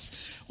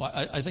himself. Well,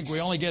 I think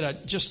we only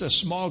get just a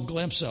small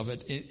glimpse of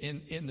it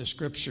in the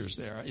scriptures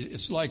there.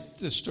 It's like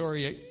the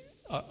story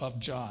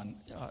of John.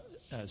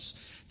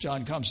 As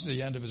John comes to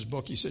the end of his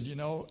book, he said,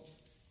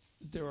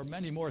 there are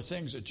many more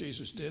things that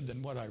Jesus did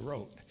than what I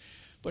wrote.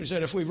 But he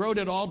said, if we wrote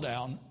it all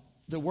down,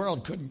 the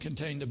world couldn't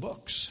contain the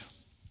books.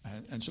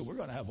 And so we're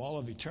going to have all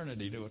of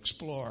eternity to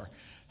explore.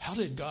 How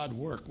did God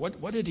work?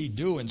 What did he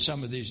do in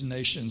some of these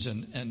nations?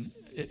 And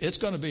it's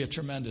going to be a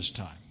tremendous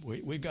time.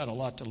 We've got a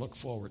lot to look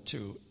forward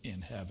to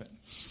in heaven.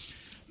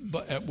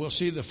 But we'll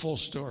see the full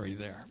story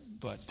there.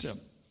 But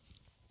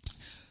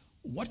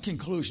what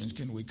conclusions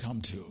can we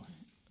come to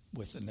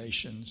with the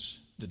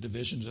nations, the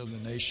divisions of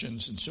the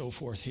nations, and so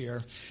forth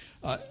here?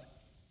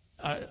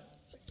 I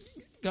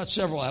got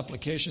several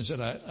applications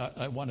that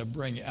I want to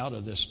bring out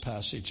of this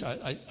passage.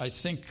 I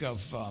think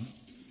of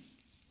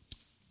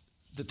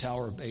the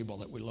Tower of Babel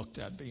that we looked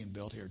at being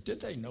built here.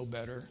 Did they know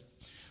better?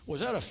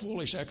 Was that a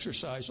foolish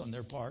exercise on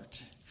their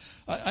part?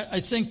 I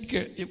think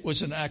it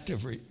was an act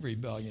of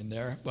rebellion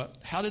there, but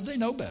how did they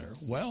know better?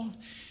 Well,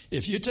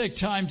 if you take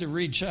time to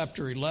read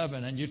chapter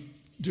 11 and you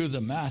do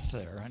the math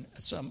there, and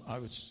I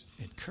was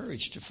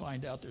encouraged to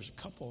find out there's a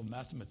couple of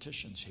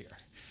mathematicians here.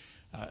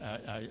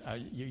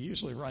 You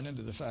usually run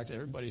into the fact that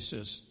everybody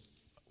says,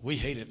 we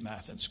hated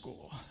math in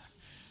school.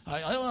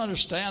 I don't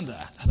understand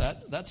that.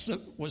 That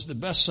was the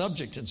best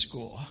subject in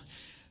school.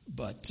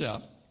 But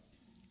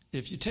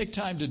if you take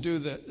time to do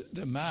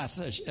the math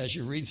as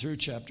you read through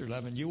chapter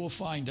 11, you will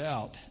find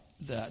out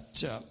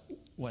that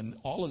when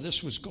all of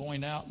this was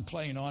going out and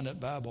playing on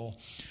at Babel,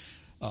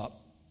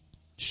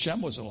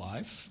 Shem was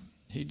alive.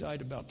 He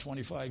died about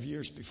 25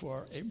 years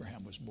before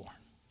Abraham was born.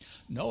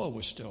 Noah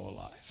was still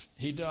alive.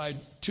 He died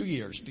 2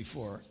 years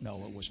before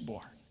Noah was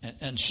born.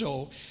 And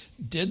so,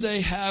 did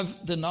they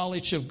have the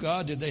knowledge of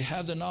God? Did they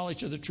have the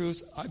knowledge of the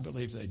truth? I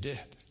believe they did.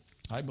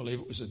 I believe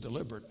it was a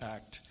deliberate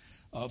act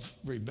of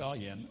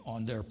rebellion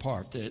on their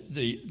part.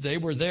 They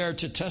were there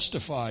to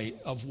testify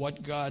of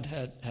what God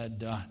had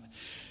done.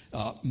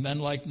 Men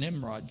like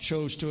Nimrod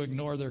chose to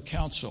ignore their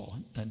counsel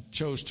and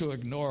chose to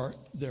ignore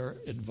their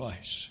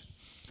advice.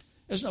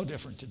 It's no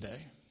different today.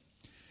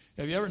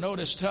 Have you ever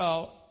noticed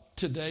how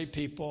today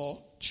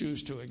people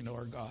choose to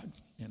ignore God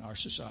in our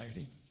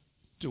society?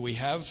 Do we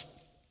have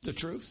the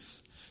truth?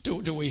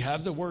 Do we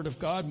have the Word of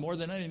God more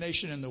than any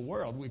nation in the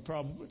world? We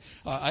probably.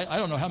 I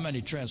don't know how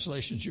many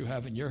translations you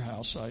have in your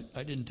house.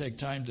 I didn't take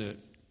time to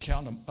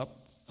count them up.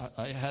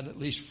 I had at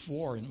least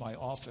 4 in my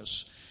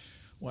office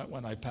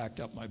when I packed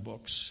up my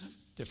books,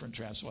 different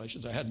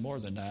translations. I had more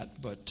than that,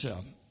 but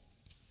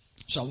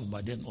some of them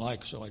I didn't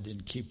like, so I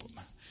didn't keep them.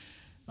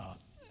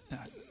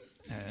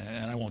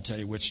 And I won't tell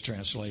you which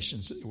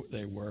translations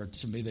they were.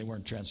 To me, they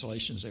weren't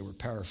translations, they were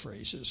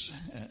paraphrases.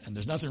 And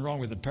there's nothing wrong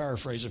with a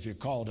paraphrase if you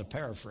call it a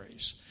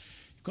paraphrase.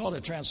 If you call it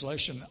a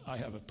translation, I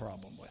have a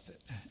problem with it.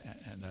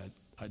 And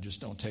I just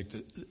don't take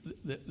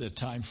the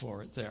time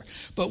for it there.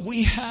 But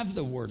we have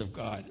the Word of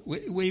God.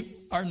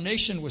 Our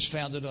nation was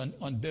founded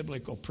on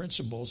biblical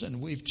principles, and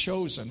we've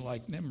chosen,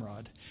 like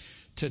Nimrod,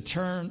 to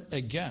turn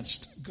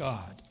against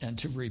God and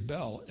to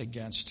rebel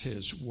against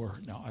His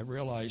Word. Now, I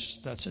realize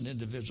that's an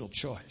individual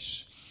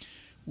choice.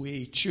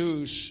 We've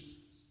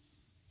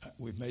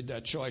made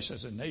that choice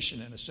as a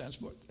nation in a sense,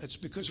 but it's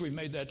because we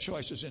made that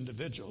choice as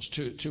individuals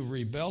to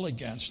rebel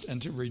against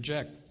and to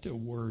reject the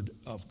Word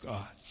of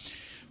God.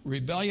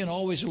 Rebellion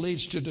always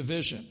leads to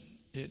division.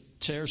 It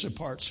tears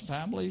apart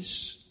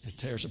families. It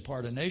tears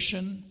apart a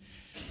nation.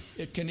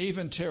 It can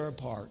even tear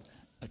apart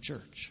a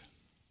church.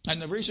 And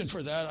the reason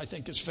for that, I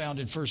think, is found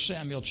in 1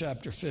 Samuel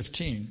chapter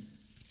 15,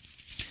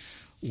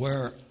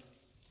 where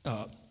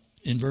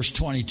in verse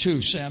 22,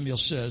 Samuel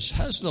says,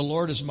 "Has the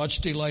Lord as much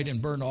delight in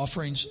burnt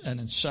offerings and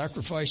in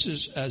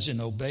sacrifices as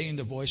in obeying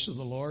the voice of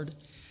the Lord?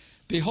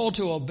 Behold,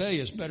 to obey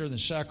is better than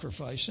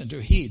sacrifice, and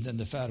to heed than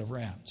the fat of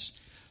rams.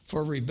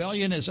 For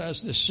rebellion is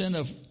as the sin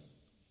of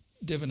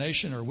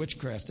divination or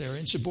witchcraft. Their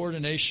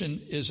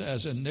insubordination is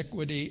as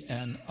iniquity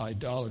and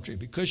idolatry.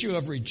 Because you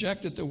have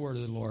rejected the word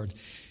of the Lord,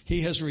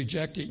 He has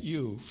rejected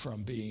you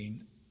from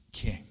being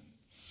king."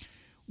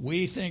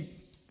 We think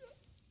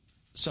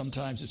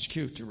sometimes it's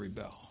cute to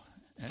rebel.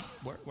 And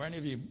were any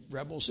of you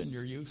rebels in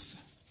your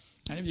youth?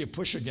 Any of you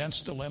push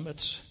against the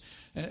limits?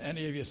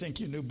 Any of you think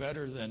you knew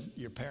better than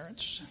your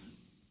parents?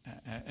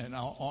 And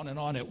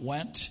on it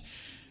went.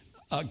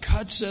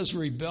 God says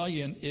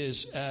rebellion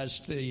is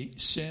as the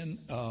sin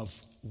of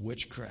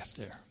witchcraft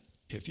there.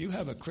 If you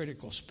have a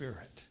critical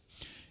spirit,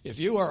 if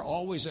you are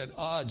always at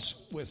odds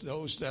with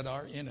those that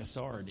are in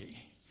authority,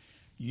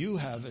 you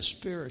have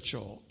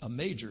a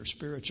major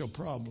spiritual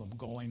problem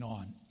going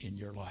on in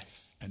your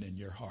life and in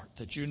your heart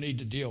that you need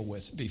to deal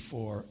with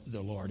before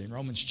the Lord. In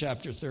Romans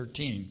chapter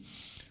 13,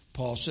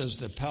 Paul says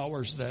the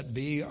powers that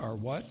be are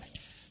what?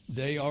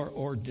 They are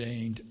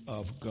ordained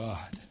of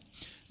God.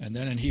 And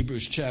then in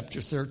Hebrews chapter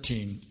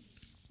 13,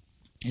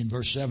 in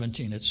verse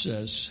 17, it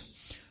says,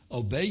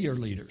 obey your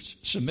leaders,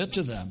 submit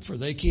to them, for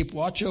they keep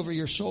watch over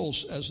your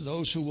souls as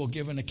those who will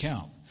give an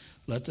account.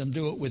 Let them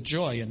do it with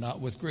joy and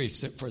not with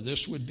grief, for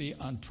this would be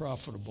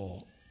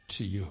unprofitable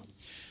to you.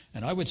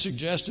 And I would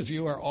suggest if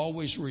you are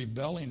always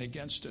rebelling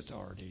against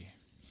authority,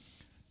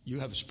 you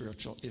have a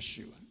spiritual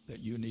issue that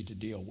you need to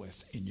deal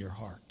with in your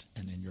heart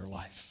and in your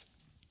life.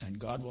 And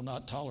God will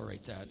not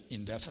tolerate that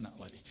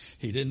indefinitely.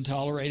 He didn't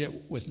tolerate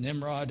it with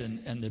Nimrod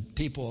and the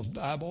people of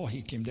Babel.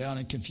 He came down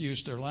and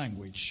confused their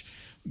language.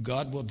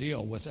 God will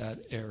deal with that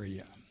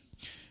area.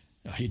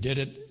 He did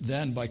it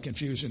then by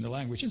confusing the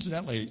language.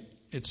 Incidentally,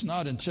 it's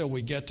not until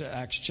we get to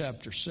Acts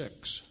chapter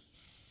 6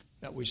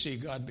 that we see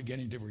God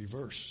beginning to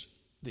reverse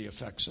the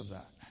effects of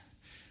that.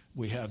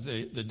 We have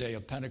the day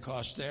of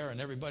Pentecost there, and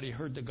everybody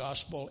heard the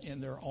gospel in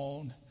their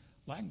own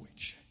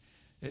language.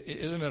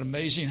 Isn't it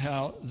amazing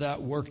how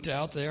that worked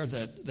out there,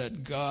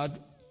 that God,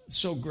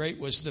 so great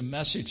was the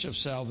message of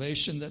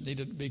salvation that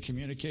needed to be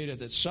communicated,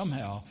 that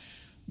somehow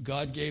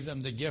God gave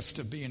them the gift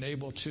of being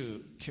able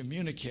to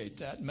communicate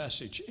that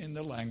message in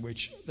the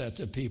language that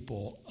the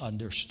people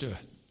understood.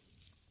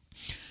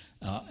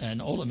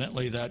 And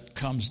ultimately that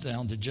comes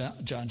down to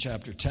John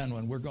chapter 10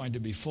 when we're going to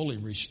be fully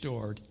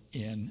restored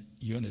in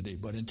unity.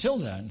 But until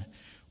then,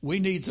 we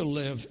need to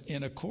live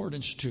in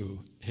accordance to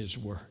his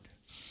word.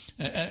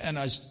 And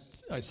I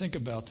think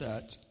about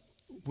that.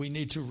 We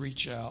need to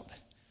reach out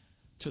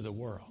to the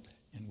world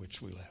in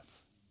which we live.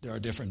 There are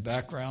different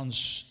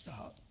backgrounds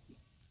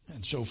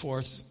and so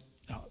forth.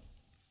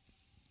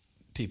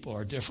 People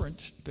are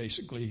different.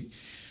 Basically,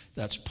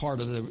 that's part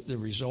of the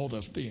result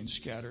of being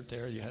scattered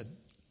there. You had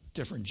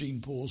different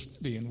gene pools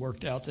being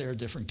worked out there,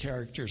 different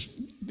characters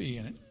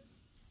being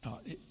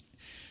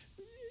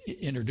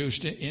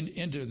introduced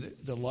into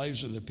the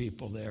lives of the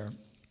people there.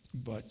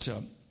 But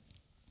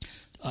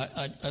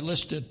I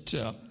listed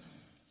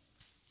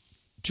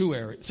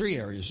three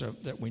areas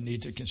that we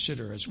need to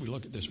consider as we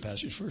look at this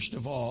passage. First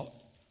of all,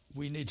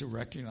 we need to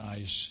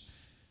recognize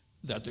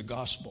that the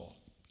gospel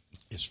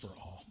is for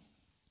all.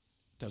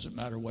 Doesn't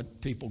matter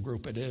what people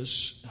group it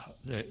is,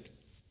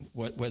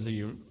 whether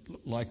you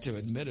like to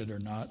admit it or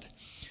not.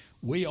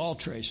 We all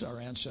trace our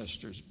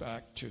ancestors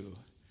back to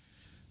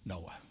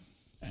Noah,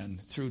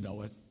 and through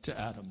Noah to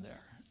Adam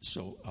there.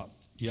 So,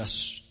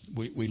 yes,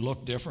 we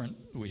look different.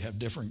 We have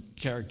different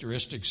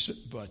characteristics,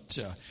 but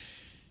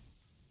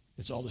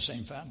it's all the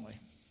same family.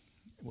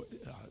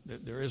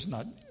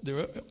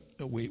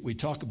 We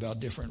talk about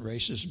different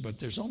races, but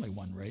there's only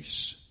one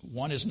race.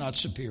 One is not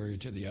superior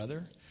to the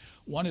other.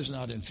 One is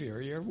not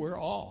inferior. We're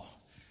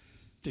all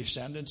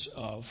descendants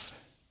of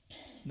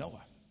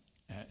Noah.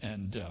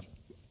 And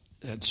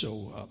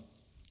so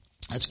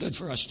that's good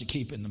for us to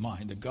keep in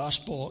mind. The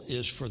gospel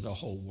is for the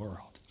whole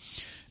world.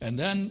 And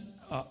then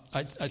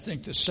I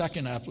think the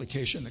second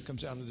application that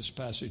comes out of this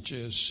passage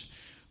is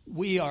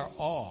we are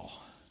all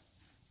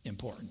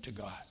important to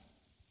God.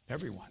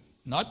 Everyone.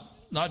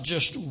 Not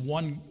just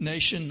one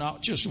nation,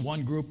 not just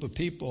one group of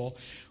people.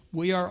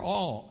 We are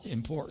all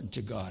important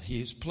to God. He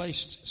has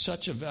placed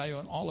such a value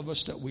on all of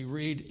us that we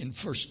read in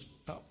 1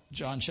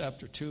 John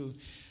chapter 2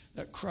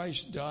 that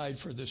Christ died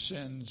for the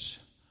sins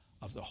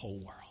of the whole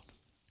world.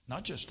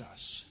 Not just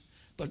us,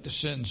 but the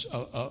sins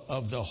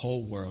of the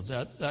whole world.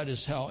 That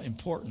is how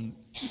important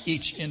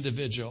each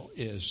individual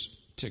is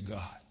to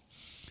God.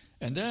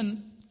 And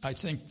then I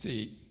think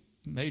the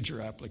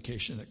major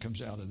application that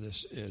comes out of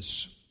this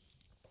is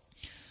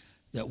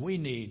that we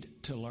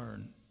need to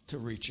learn to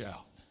reach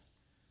out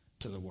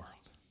to the world.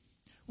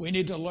 We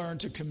need to learn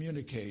to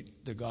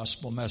communicate the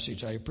gospel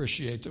message. I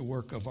appreciate the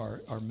work of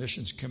our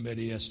missions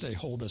committee as they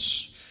hold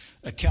us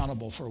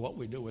accountable for what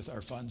we do with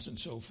our funds and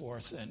so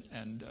forth,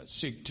 and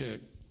seek to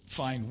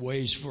find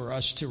ways for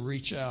us to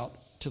reach out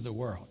to the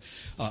world.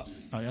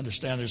 I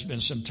understand there's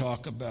been some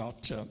talk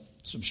about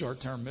some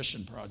short-term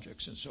mission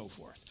projects and so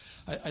forth.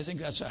 I think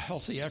that's a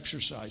healthy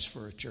exercise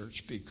for a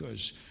church,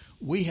 because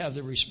we have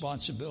the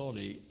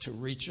responsibility to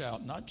reach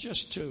out not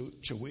just to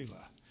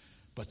Chewelah,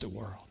 but the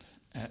world.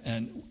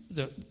 And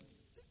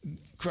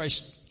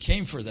Christ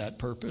came for that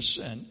purpose,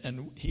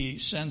 and he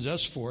sends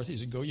us forth. He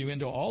said, go you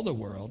into all the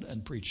world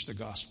and preach the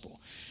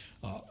gospel.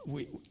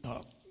 We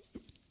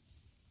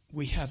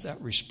have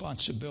that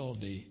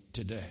responsibility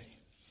today.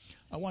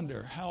 I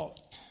wonder, how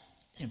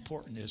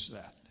important is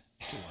that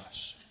to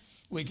us?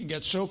 We can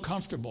get so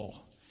comfortable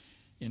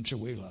in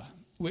Chewelah.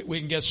 We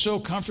can get so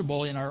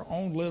comfortable in our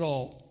own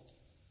little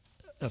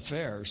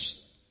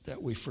affairs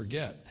that we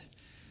forget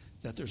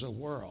that there's a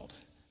world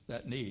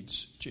that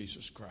needs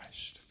Jesus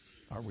Christ.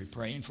 Are we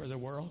praying for the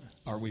world?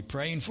 Are we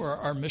praying for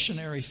our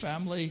missionary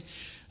family?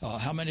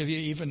 How many of you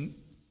even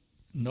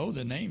know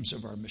the names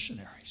of our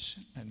missionaries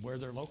and where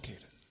they're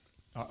located?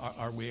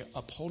 Are we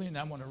upholding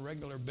them on a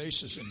regular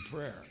basis in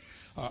prayer?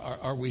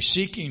 Are we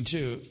seeking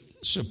to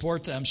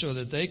support them so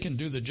that they can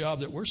do the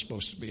job that we're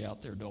supposed to be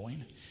out there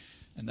doing?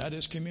 And that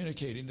is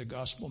communicating the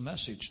gospel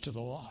message to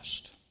the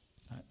lost.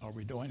 Are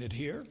we doing it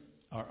here?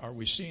 Are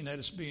we seeing that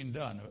it's being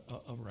done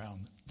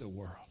around the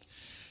world?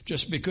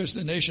 Just because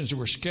the nations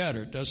were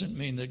scattered doesn't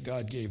mean that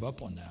God gave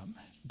up on them.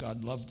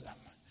 God loved them.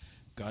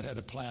 God had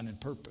a plan and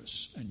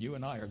purpose, and you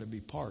and I are to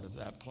be part of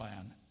that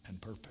plan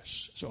and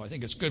purpose. So I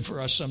think it's good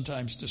for us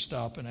sometimes to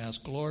stop and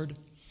ask, Lord,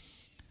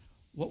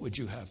 what would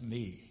you have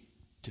me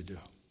to do?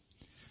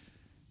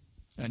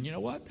 And you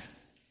know what?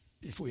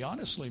 If we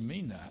honestly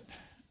mean that,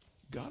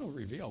 God will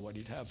reveal what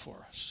he'd have for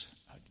us.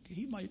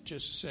 He might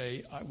just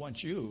say, I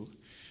want you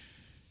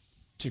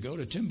to go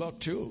to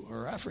Timbuktu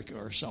or Africa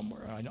or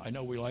somewhere. I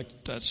know we like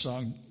that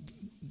song,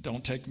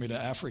 Don't Take Me to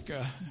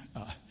Africa.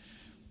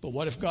 But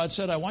what if God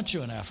said, I want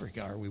you in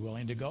Africa? Are we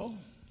willing to go?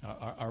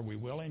 Are we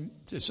willing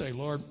to say,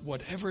 Lord,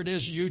 whatever it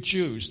is you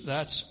choose,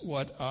 that's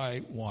what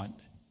I want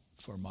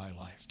for my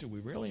life? Do we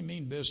really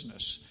mean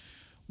business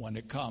when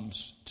it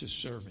comes to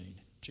serving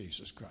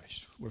Jesus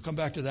Christ? We'll come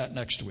back to that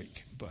next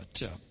week,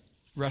 but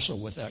wrestle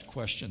with that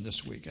question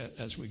this week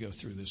as we go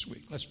through this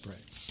week. Let's pray.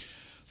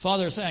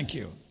 Father, thank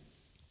you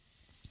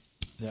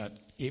that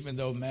even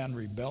though man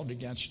rebelled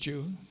against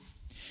you,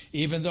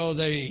 even though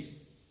they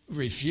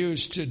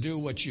refused to do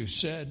what you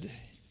said,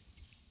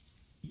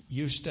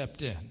 you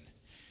stepped in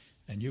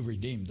and you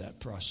redeemed that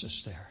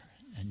process there.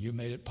 And you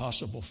made it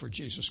possible for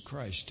Jesus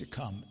Christ to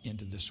come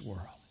into this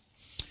world.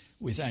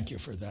 We thank you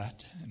for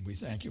that, and we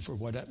thank you for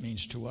what that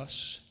means to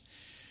us.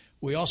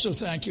 We also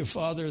thank you,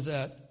 Father,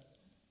 that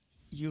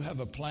you have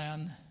a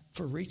plan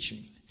for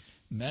reaching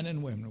men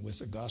and women with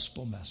the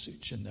gospel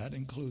message, and that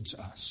includes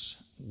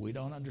us. We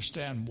don't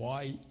understand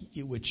why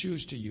you would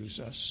choose to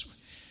use us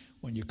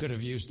when you could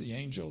have used the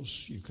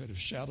angels. You could have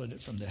shouted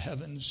it from the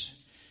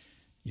heavens.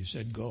 You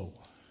said, go.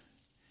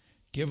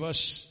 Give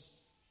us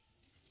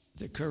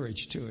the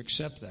courage to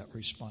accept that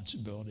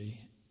responsibility,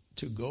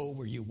 to go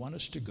where you want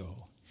us to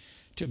go,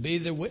 to be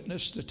the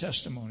witness, the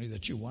testimony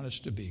that you want us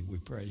to be. We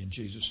pray in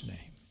Jesus'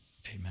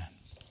 name. Amen.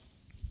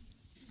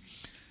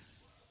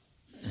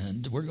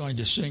 And we're going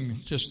to sing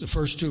just the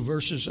first two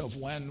verses of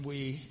When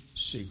We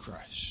See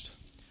Christ.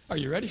 Are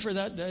you ready for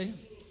that day?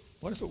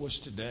 What if it was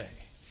today?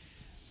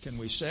 Can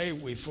we say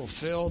we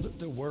fulfilled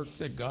the work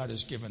that God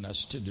has given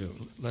us to do?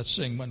 Let's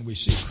sing When We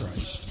See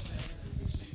Christ.